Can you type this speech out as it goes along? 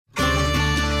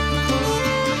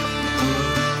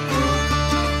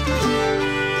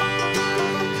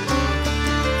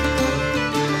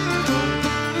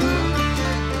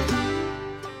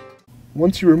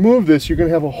Once you remove this, you're going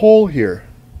to have a hole here.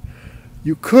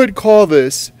 You could call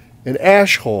this an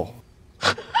ash hole.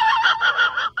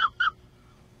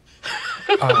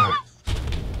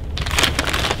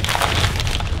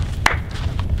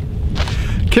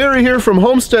 Carrie here from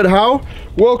Homestead How.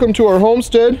 Welcome to our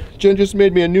homestead. Jen just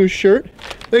made me a new shirt.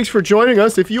 Thanks for joining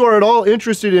us. If you are at all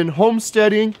interested in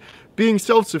homesteading, being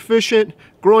self-sufficient,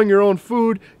 growing your own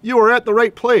food, you are at the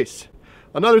right place.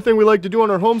 Another thing we like to do on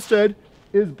our homestead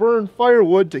is burn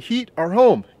firewood to heat our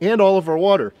home and all of our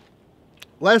water.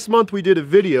 Last month we did a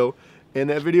video, and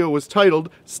that video was titled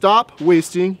Stop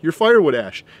Wasting Your Firewood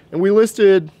Ash. And we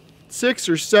listed 6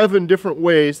 or 7 different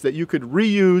ways that you could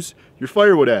reuse your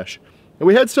firewood ash. And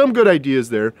we had some good ideas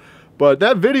there, but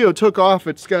that video took off.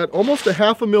 It's got almost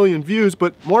 500,000 views,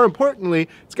 but more importantly,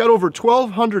 it's got over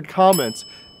 1,200 comments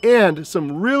and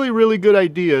some really good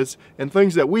ideas and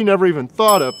things that we never even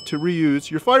thought of to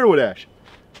reuse your firewood ash.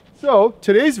 So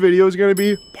today's video is going to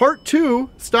be part 2,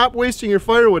 Stop Wasting Your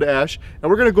Firewood Ash, and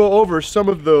we're going to go over some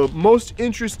of the most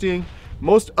interesting,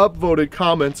 most upvoted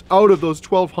comments out of those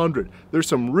 1,200. There's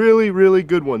some really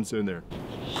good ones in there.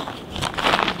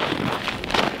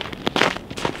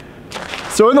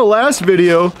 So in the last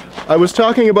video, I was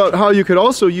talking about how you could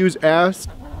also use ash.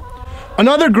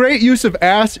 Another great use of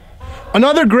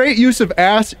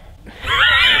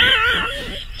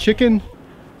chicken.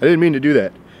 I didn't mean to do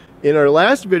that. In our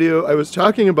last video, I was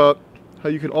talking about how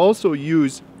you could also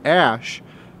use ash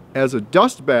as a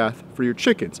dust bath for your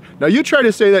chickens. Now you try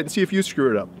to say that and see if you screw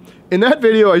it up. In that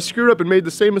video, I screwed up and made the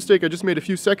same mistake I just made a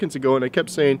few seconds ago, and I kept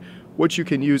saying what you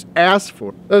can use ash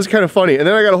for. That was kind of funny. And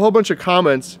then I got a whole bunch of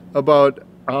comments about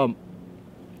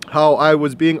how I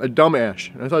was being a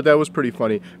dumbass. And I thought that was pretty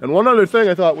funny. And one other thing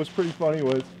I thought was pretty funny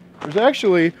was there's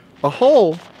actually a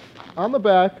hole on the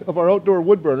back of our outdoor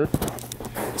wood burner.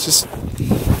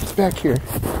 It's back here.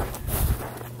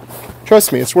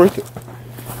 Trust me, it's worth it.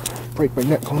 Break my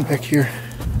neck going back here.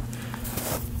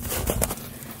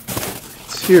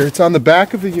 It's here. It's on the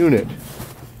back of the unit.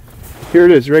 Here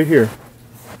it is, right here.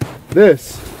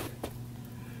 This.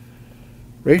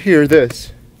 Right here,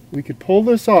 this. We could pull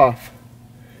this off,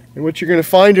 and what you're going to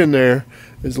find in there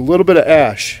is a little bit of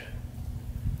ash.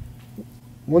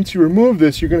 Once you remove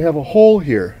this, you're going to have a hole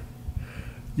here.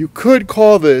 You could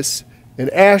call this an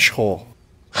ash hole.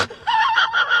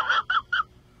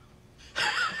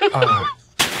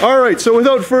 Alright, so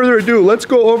without further ado, let's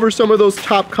go over some of those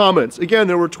top comments. Again,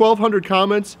 there were 1,200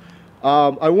 comments.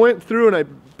 I went through and I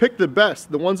picked the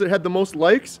best, the ones that had the most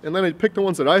likes, and then I picked the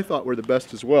ones that I thought were the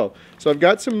best as well. So I've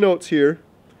got some notes here.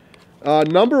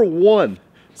 Number 1,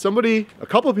 a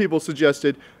couple of people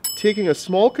suggested taking a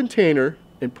small container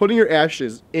and putting your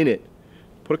ashes in it.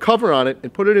 Put a cover on it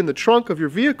and put it in the trunk of your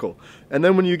vehicle. And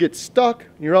then when you get stuck,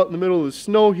 you're out in the middle of the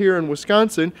snow here in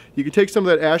Wisconsin, you can take some of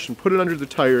that ash and put it under the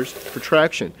tires for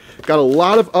traction. Got a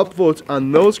lot of upvotes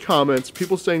on those comments,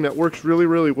 people saying that works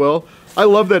really well. I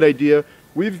love that idea.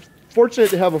 We're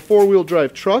fortunate to have a 4-wheel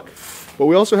drive truck, but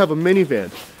we also have a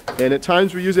minivan. And at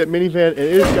times we use that minivan and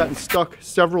it has gotten stuck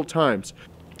several times.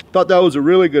 Thought that was a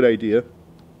really good idea.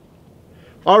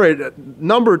 Alright,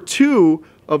 number 2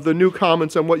 of the new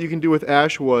comments on what you can do with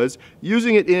ash was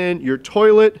using it in your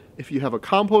toilet if you have a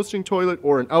composting toilet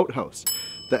or an outhouse.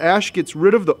 The ash gets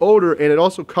rid of the odor and it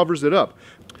also covers it up.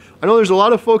 I know there's a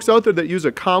lot of folks out there that use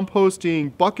a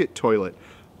composting bucket toilet.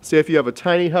 Say if you have a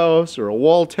tiny house or a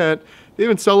wall tent, they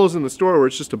even sell those in the store where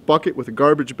it's just a bucket with a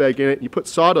garbage bag in it and you put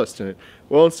sawdust in it.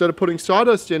 Well, instead of putting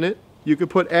sawdust in it, you could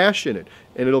put ash in it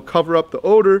and it'll cover up the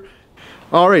odor.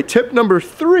 Alright, tip number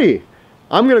 3.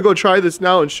 I'm going to go try this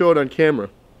now and show it on camera.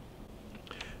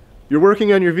 You're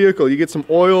working on your vehicle, you get some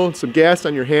oil and some gas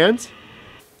on your hands.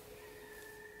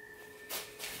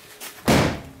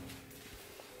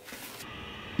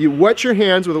 You wet your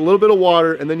hands with a little bit of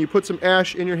water and then you put some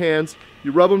ash in your hands,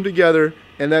 you rub them together,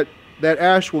 and that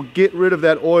ash will get rid of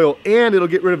that oil and it'll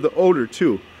get rid of the odor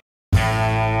too.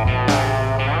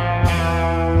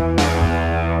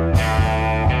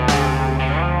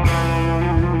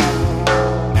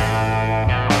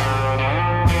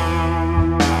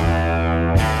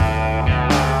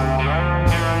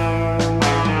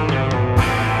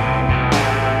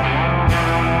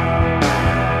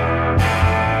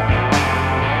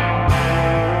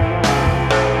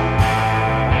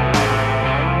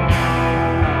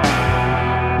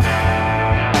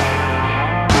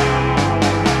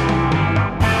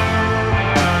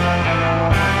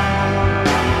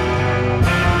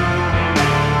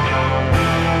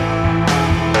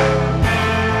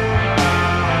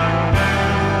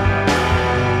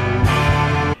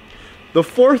 The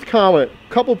 4th comment,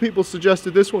 a couple people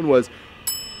suggested this one, was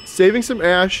saving some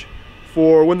ash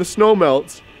for when the snow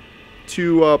melts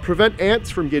to prevent ants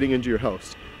from getting into your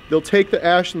house. They'll take the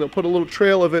ash and they'll put a little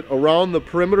trail of it around the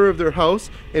perimeter of their house,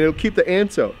 and it'll keep the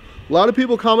ants out. A lot of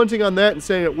people commenting on that and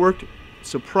saying it worked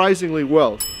surprisingly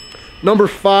well. Number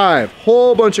 5,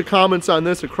 whole bunch of comments on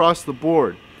this across the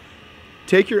board.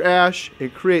 Take your ash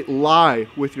and create lye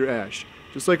with your ash,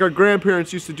 just like our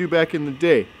grandparents used to do back in the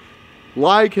day.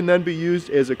 Lye can then be used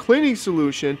as a cleaning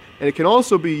solution, and it can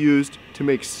also be used to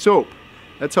make soap.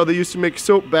 That's how they used to make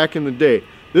soap back in the day.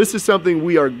 This is something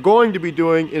we are going to be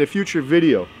doing in a future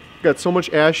video. We've got so much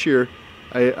ash here,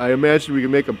 I imagine we can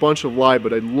make a bunch of lye,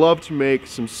 but I'd love to make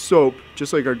some soap,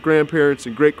 just like our grandparents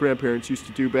and great-grandparents used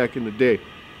to do back in the day.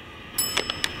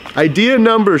 Idea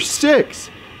number 6,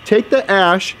 take the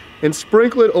ash and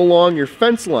sprinkle it along your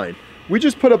fence line. We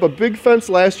just put up a big fence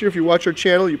last year. If you watch our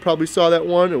channel, you probably saw that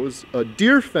one. It was a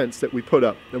deer fence that we put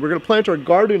up. And we're gonna plant our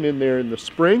garden in there in the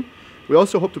spring. We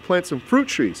also hope to plant some fruit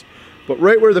trees. But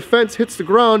right where the fence hits the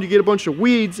ground, you get a bunch of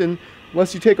weeds, and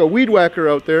unless you take a weed whacker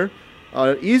out there,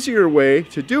 an easier way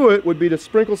to do it would be to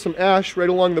sprinkle some ash right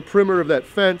along the perimeter of that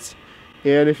fence.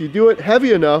 And if you do it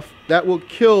heavy enough, that will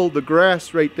kill the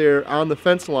grass right there on the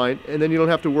fence line, and then you don't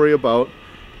have to worry about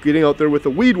getting out there with a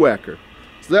weed whacker.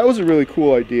 So that was a really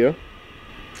cool idea.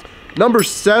 Number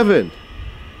 7,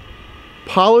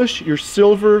 polish your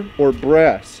silver or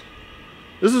brass.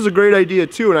 This is a great idea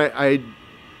too, and a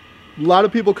lot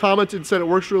of people commented and said it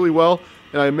works really well,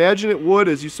 and I imagine it would.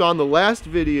 As you saw in the last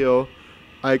video,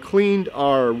 I cleaned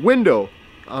our window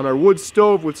on our wood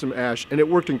stove with some ash, and it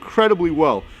worked incredibly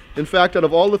well. In fact, out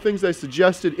of all the things I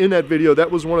suggested in that video, that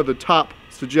was one of the top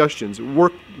suggestions. It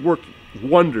worked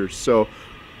wonders. So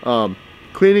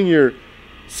cleaning your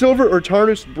silver or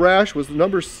tarnished brass was the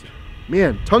number,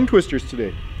 man, tongue twisters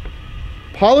today.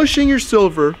 Polishing your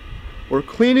silver or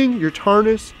cleaning your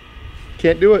tarnish,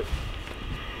 can't do it.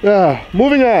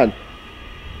 Moving on.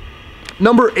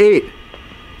 Number 8.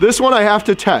 This one I have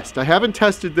to test. I haven't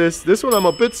tested this. This one I'm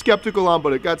a bit skeptical on,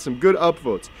 but it got some good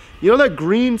upvotes. You know that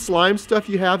green slime stuff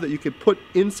you have that you could put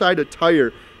inside a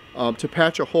tire to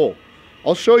patch a hole?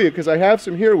 I'll show you because I have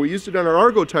some here. We used it on our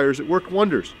Argo tires. It worked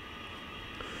wonders.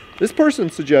 This person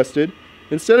suggested,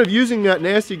 instead of using that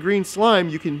nasty green slime,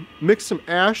 you can mix some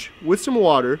ash with some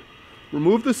water,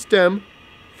 remove the stem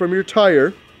from your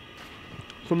tire,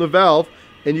 from the valve,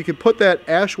 and you can put that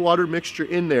ash water mixture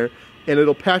in there, and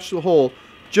it'll patch the hole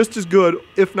just as good,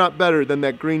 if not better, than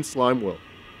that green slime will.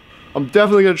 I'm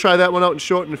definitely going to try that one out and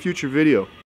show it in a future video.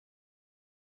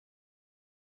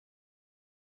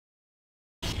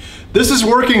 This is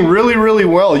working really, really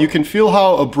well. You can feel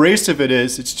how abrasive it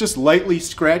is. It's just lightly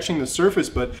scratching the surface,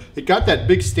 but it got that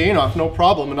big stain off, no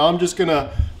problem. And now I'm just going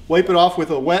to wipe it off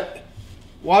with a wet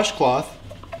washcloth.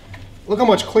 Look how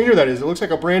much cleaner that is. It looks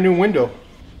like a brand new window.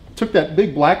 Took that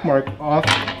big black mark off.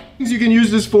 Things you can use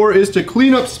this for is to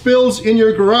clean up spills in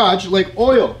your garage, like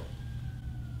oil.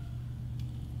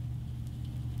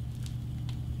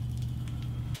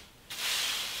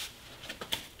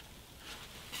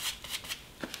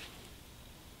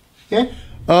 Okay.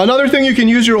 Another thing you can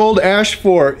use your old ash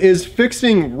for is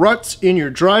fixing ruts in your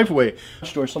driveway.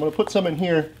 So I'm going to put some in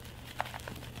here.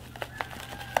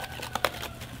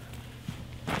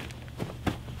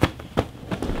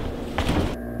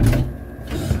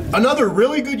 Another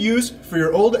really good use for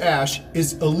your old ash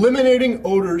is eliminating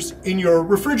odors in your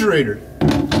refrigerator.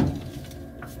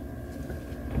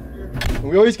 And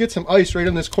we always get some ice right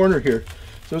in this corner here.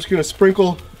 So I'm just going to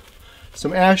sprinkle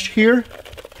some ash here,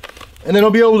 and then I'll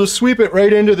be able to sweep it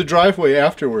right into the driveway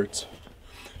afterwards.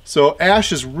 So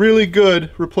ash is really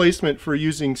good replacement for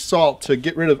using salt to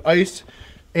get rid of ice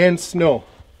and snow.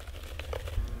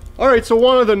 Alright, so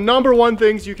one of the #1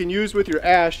 things you can use with your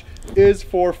ash is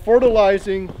for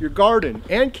fertilizing your garden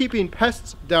and keeping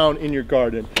pests down in your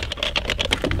garden.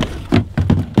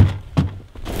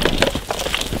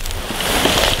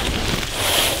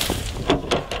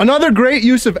 Another great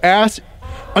use of ash,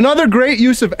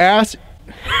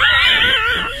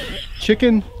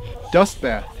 chicken dust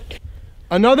bath.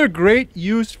 Another great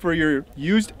use for your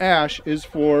used ash is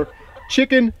for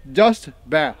chicken dust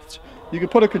baths. You can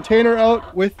put a container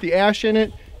out with the ash in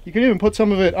it. You can even put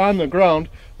some of it on the ground.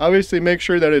 Obviously make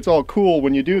sure that it's all cool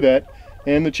when you do that.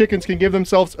 And the chickens can give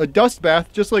themselves a dust bath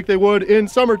just like they would in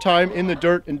summertime in the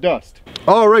dirt and dust.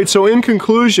 Alright, so in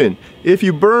conclusion, if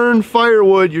you burn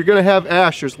firewood, you're going to have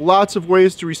ash. There's lots of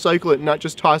ways to recycle it, not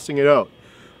just tossing it out.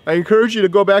 I encourage you to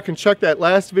go back and check that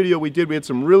last video we did. We had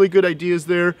some really good ideas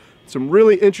there, some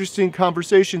really interesting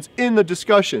conversations in the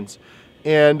discussions,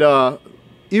 and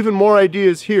even more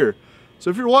ideas here. So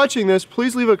if you're watching this,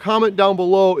 please leave a comment down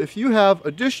below if you have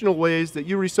additional ways that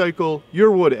you recycle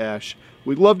your wood ash.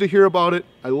 We'd love to hear about it.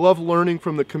 I love learning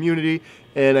from the community,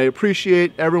 and I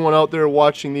appreciate everyone out there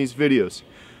watching these videos.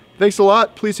 Thanks a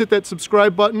lot. Please hit that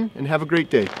subscribe button and have a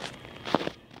great day.